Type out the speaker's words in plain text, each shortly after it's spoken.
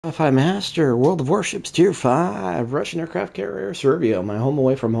SyFy Master, World of Warships, Tier 5, Russian aircraft carrier, Serov, my home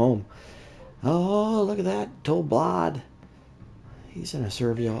away from home. Oh, look at that, Toblad. He's in a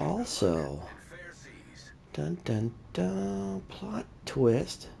Serov also. Dun dun dun, plot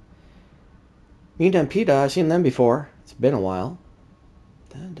twist. Mida and Pita, I've seen them before. It's been a while.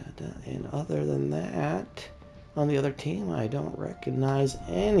 Dun dun dun, and other than that, on the other team, I don't recognize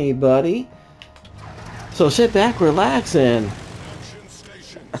anybody. So sit back, relax, and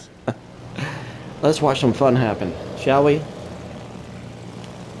let's watch some fun happen, shall we?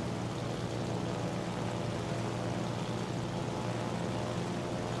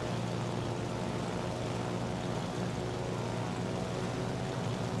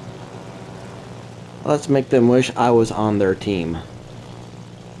 Let's make them wish I was on their team.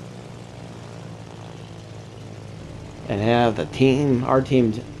 And have the team, our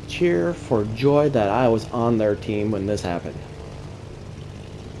team, cheer for joy that I was on their team when this happened.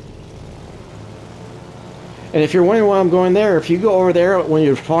 And if you're wondering why I'm going there, if you go over there when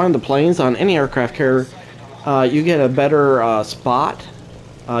you're flying the planes on any aircraft carrier, you get a better spot.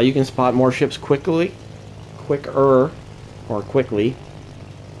 You can spot more ships quicker,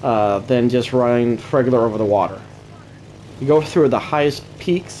 than just running regular over the water. You go through the highest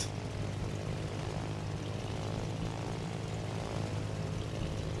peaks.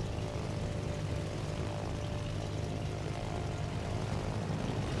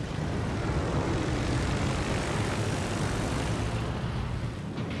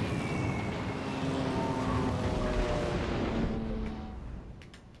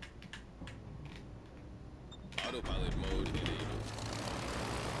 Autopilot mode enabled.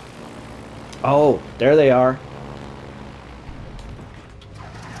 Oh, there they are.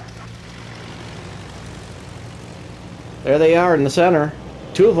 There they are in the center.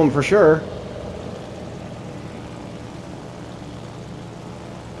 Two of them for sure.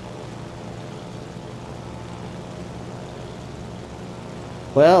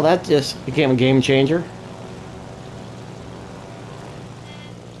 Well, that just became a game changer.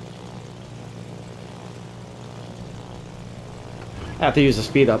 I have to use the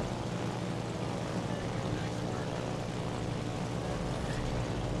speed up.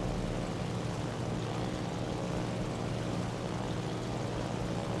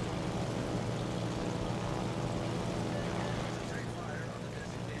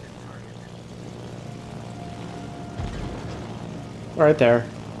 Right there.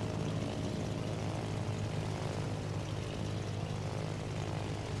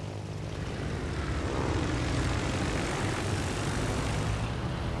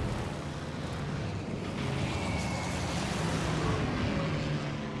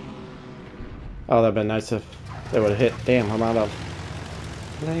 Oh, that'd been nice if they would have hit. Damn, I'm out of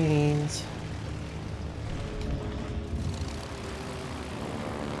lanes.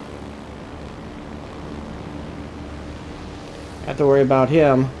 Have to worry about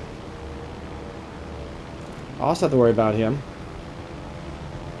him. I also have to worry about him.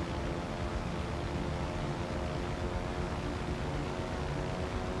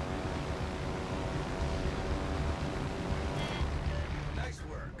 Nice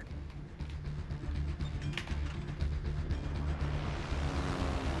work.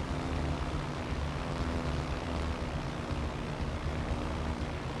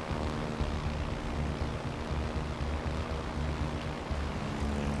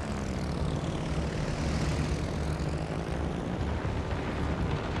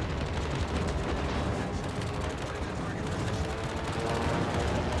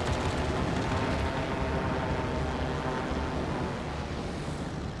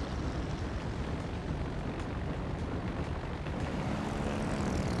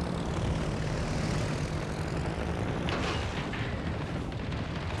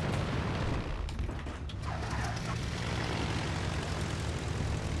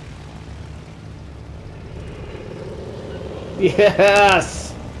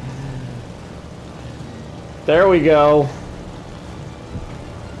 Yes! There we go.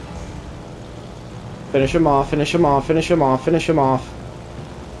 Finish him off, finish him off, finish him off, finish him off.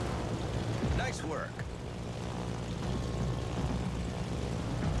 Nice work.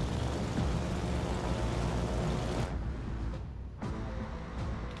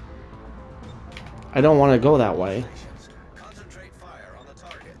 I don't want to go that way. Concentrate fire on the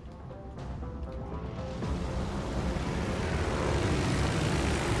target.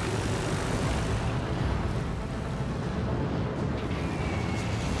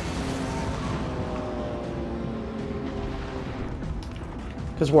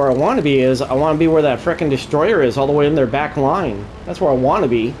 Because where I want to be is, I want to be where that frickin' destroyer is, all the way in their back line. That's where I want to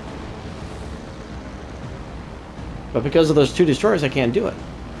be. But because of those two destroyers, I can't do it.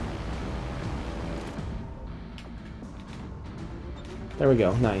 There we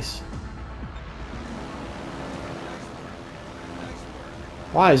go. Nice.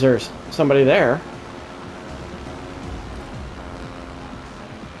 Why is there somebody there?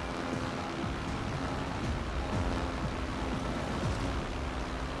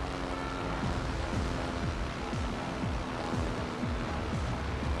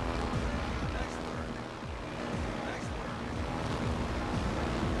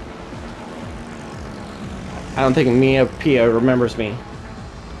 I don't think Mia Pia remembers me.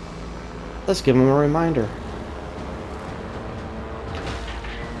 Let's give him a reminder.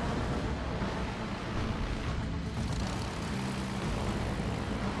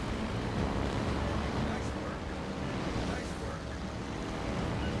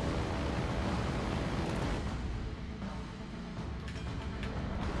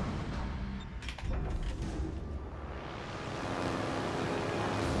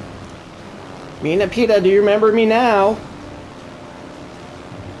 Mina Pita, do you remember me now?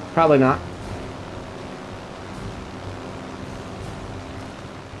 Probably not.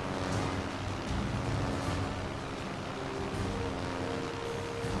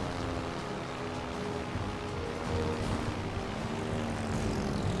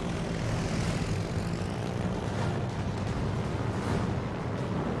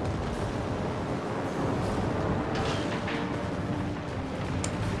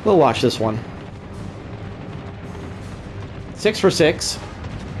 We'll watch this one. 6 for 6. Of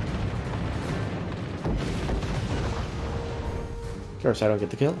course I don't get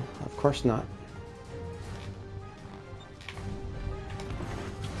the kill. Of course not.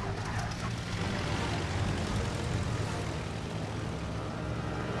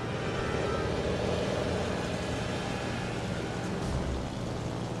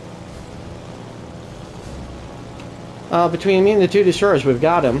 Between me and the two destroyers, we've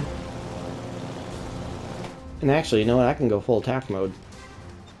got him. And actually, you know what? I can go full attack mode.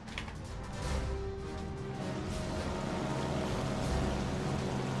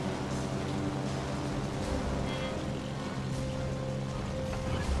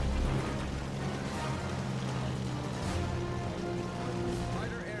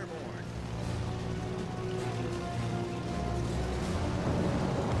 Fighter airborne.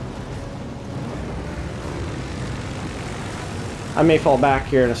 I may fall back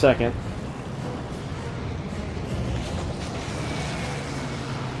here in a second.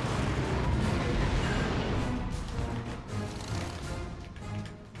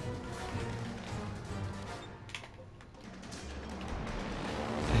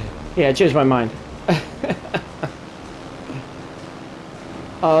 Yeah, I changed my mind.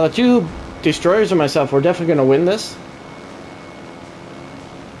 Two destroyers and myself, we're definitely going to win this.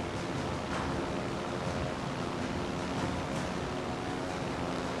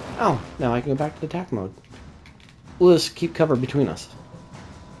 Oh, now I can go back to attack mode. We'll just keep cover between us.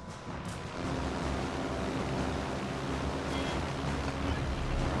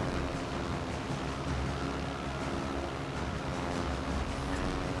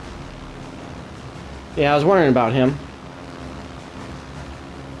 Yeah, I was wondering about him.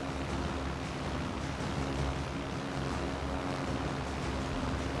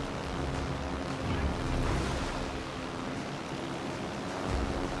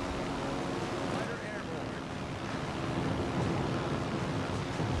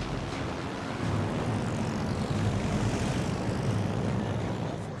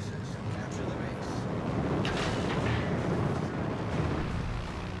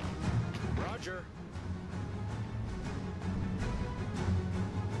 Roger.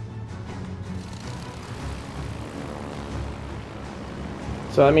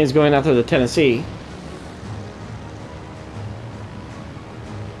 So that means going after the Tennessee.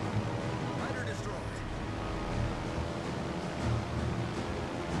 Fighter destroyed.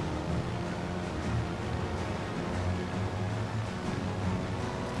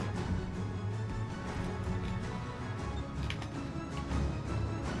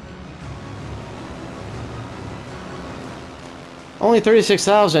 Only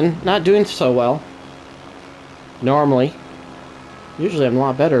 36,000, not doing so well. Normally. Usually I'm a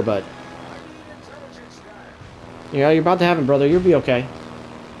lot better, but... Yeah, you're about to have it, brother. You'll be okay.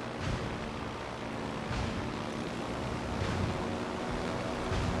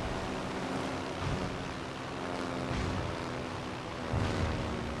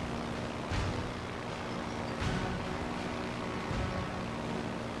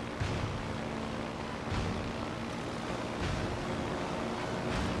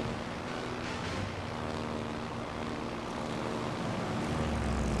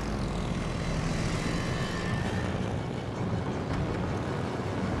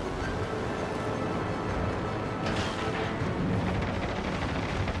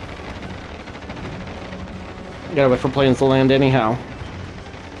 Gotta wait for planes to land anyhow.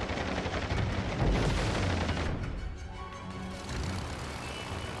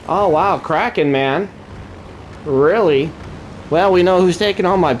 Oh wow, Kraken, man. Really? Well, we know who's taking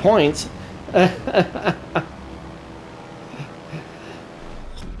all my points. Battle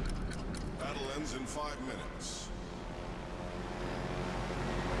ends in 5 minutes.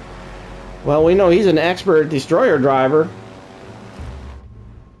 Well, we know he's an expert destroyer driver.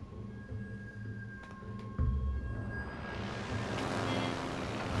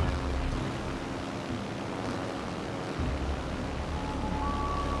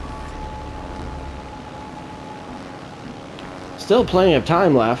 Still plenty of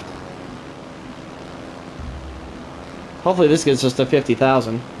time left. Hopefully this gets us to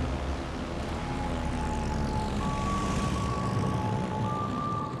 50,000.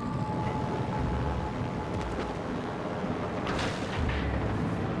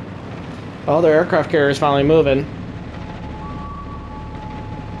 Oh, their aircraft carrier is finally moving.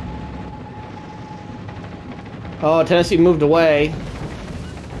 Oh, Tennessee moved away.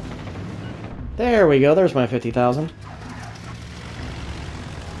 There we go. There's my 50,000.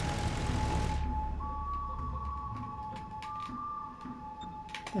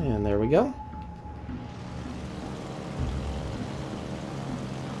 And there we go.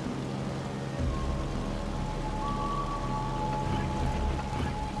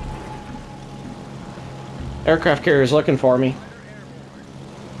 Aircraft carrier is looking for me.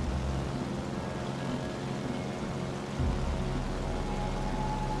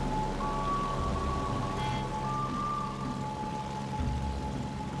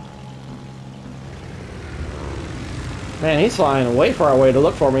 Man, he's flying way far away to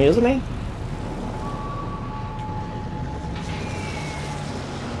look for me, isn't he?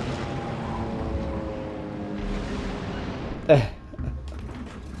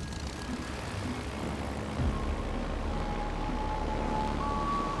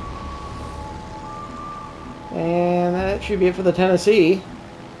 And that should be it for the Tennessee.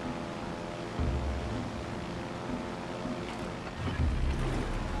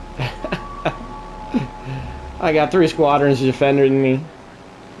 I got 3 squadrons defending me.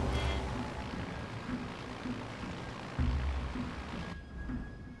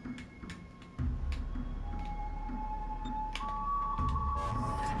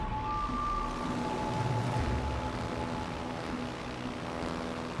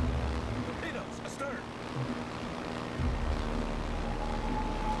 Torpedoes, astern.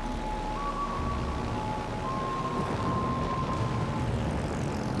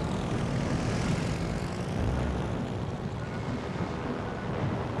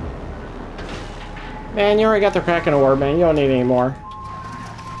 Man, you already got the Kraken award, man. You don't need any more.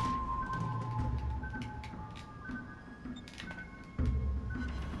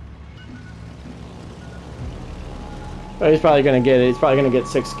 But he's probably gonna get it. He's probably gonna get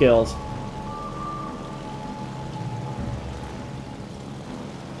 6 kills.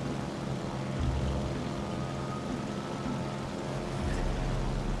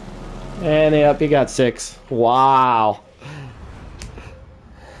 And yep, he got 6. Wow.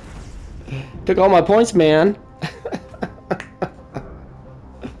 Took all my points, man.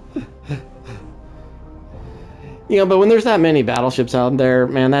 You know, but when there's that many battleships out there,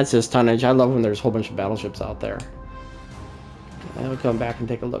 man, that's just tonnage. I love when there's a whole bunch of battleships out there. And we'll come back and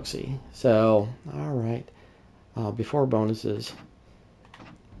take a look-see. So, alright. Before bonuses.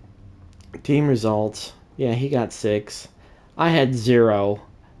 Team results. Yeah, he got 6. I had 0,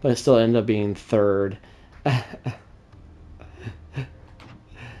 but it still ended up being 3rd.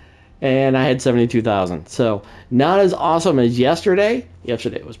 And I had 72,000. So, not as awesome as yesterday.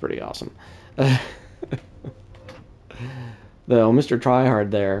 Yesterday was pretty awesome. Though, Mr. Tryhard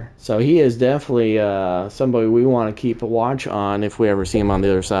there. So, he is definitely somebody we want to keep a watch on. If we ever see him on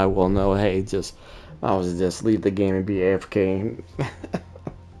the other side, we'll know, hey, I was just leave the game and be AFK.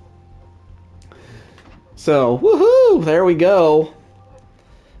 So, woohoo! There we go.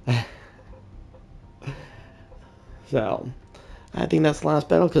 So, I think that's the last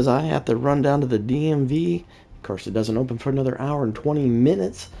battle because I have to run down to the DMV. Of course, it doesn't open for another hour and 20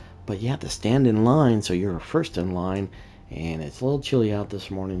 minutes, but you have to stand in line, so you're first in line. And it's a little chilly out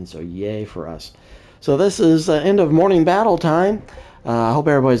this morning, so yay for us. So this is the end of morning battle time. I hope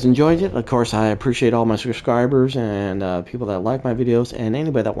everybody's enjoyed it. Of course, I appreciate all my subscribers and people that like my videos and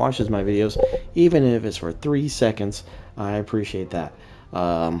anybody that watches my videos, even if it's for 3 seconds. I appreciate that.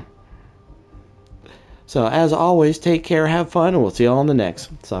 So as always, take care, have fun, and we'll see you all in the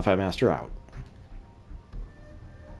next SyFy Master out.